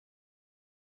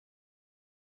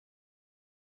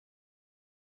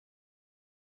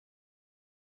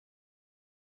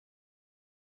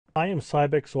I am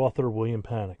Cybex author William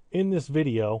Panek. In this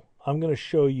video, I'm going to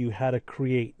show you how to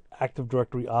create Active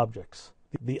Directory objects.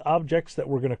 The objects that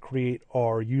we're going to create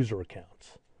are user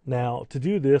accounts. Now, to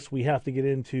do this, we have to get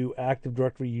into Active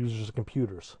Directory users and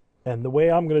computers. And the way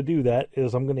I'm going to do that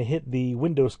is I'm going to hit the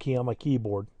Windows key on my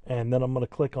keyboard, and then I'm going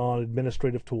to click on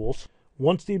Administrative Tools.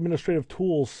 Once the Administrative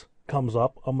Tools comes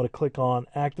up, I'm going to click on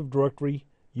Active Directory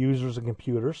Users and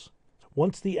Computers.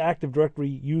 Once the Active Directory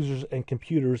Users and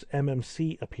Computers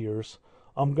MMC appears,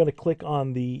 I'm going to click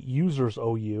on the Users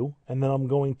OU, and then I'm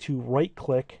going to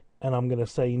right-click, and I'm going to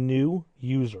say New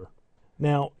User.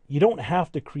 Now, you don't have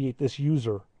to create this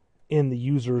user in the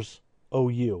Users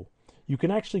OU. You can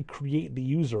actually create the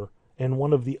user in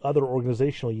one of the other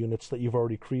organizational units that you've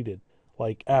already created,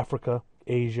 like Africa,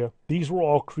 Asia. These were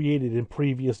all created in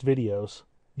previous videos.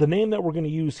 The name that we're going to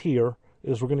use here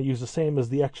is we're going to use the same as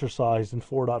the exercise in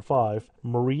 4.5,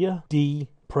 Maria D.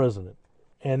 President.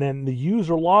 And then the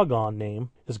user logon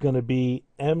name is going to be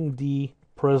MD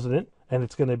President, and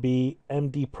it's going to be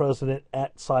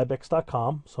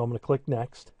mdpresident@cybex.com. So I'm going to click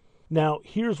Next. Now,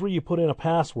 here's where you put in a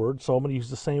password. So I'm going to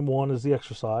use the same one as the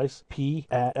exercise,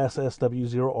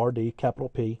 P@SSW0RD, capital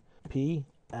P,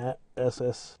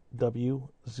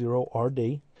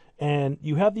 P@SSW0RD. And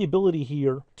you have the ability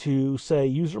here to say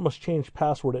user must change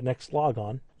password at next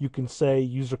logon. You can say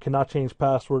user cannot change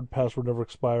password, password never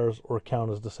expires, or account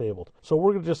is disabled. So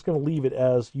we're just going to leave it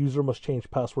as user must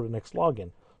change password at next login.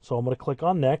 So I'm going to click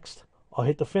on Next. I'll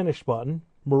hit the Finish button.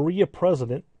 Maria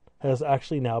President has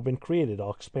actually now been created.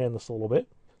 I'll expand this a little bit.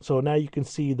 So now you can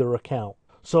see their account.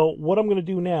 So what I'm going to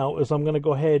do now is I'm going to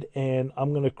go ahead and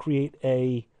I'm going to create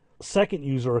a second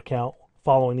user account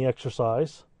following the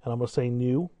exercise. And I'm going to say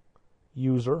New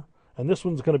User. And this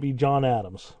one's going to be John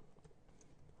Adams.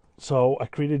 So I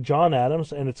created John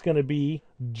Adams, and it's going to be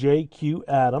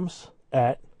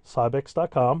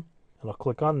jqadams@cybex.com. And I'll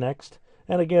click on Next.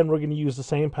 And again, we're going to use the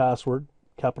same password,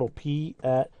 capital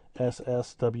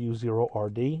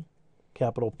P@SSW0RD,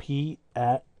 capital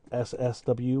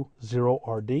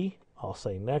P@SSW0RD. I'll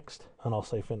say Next, and I'll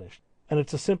say Finish. And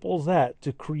it's as simple as that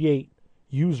to create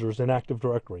users in Active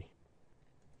Directory.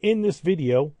 In this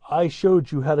video, I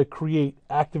showed you how to create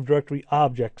Active Directory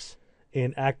objects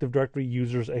in Active Directory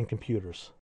users and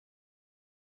computers.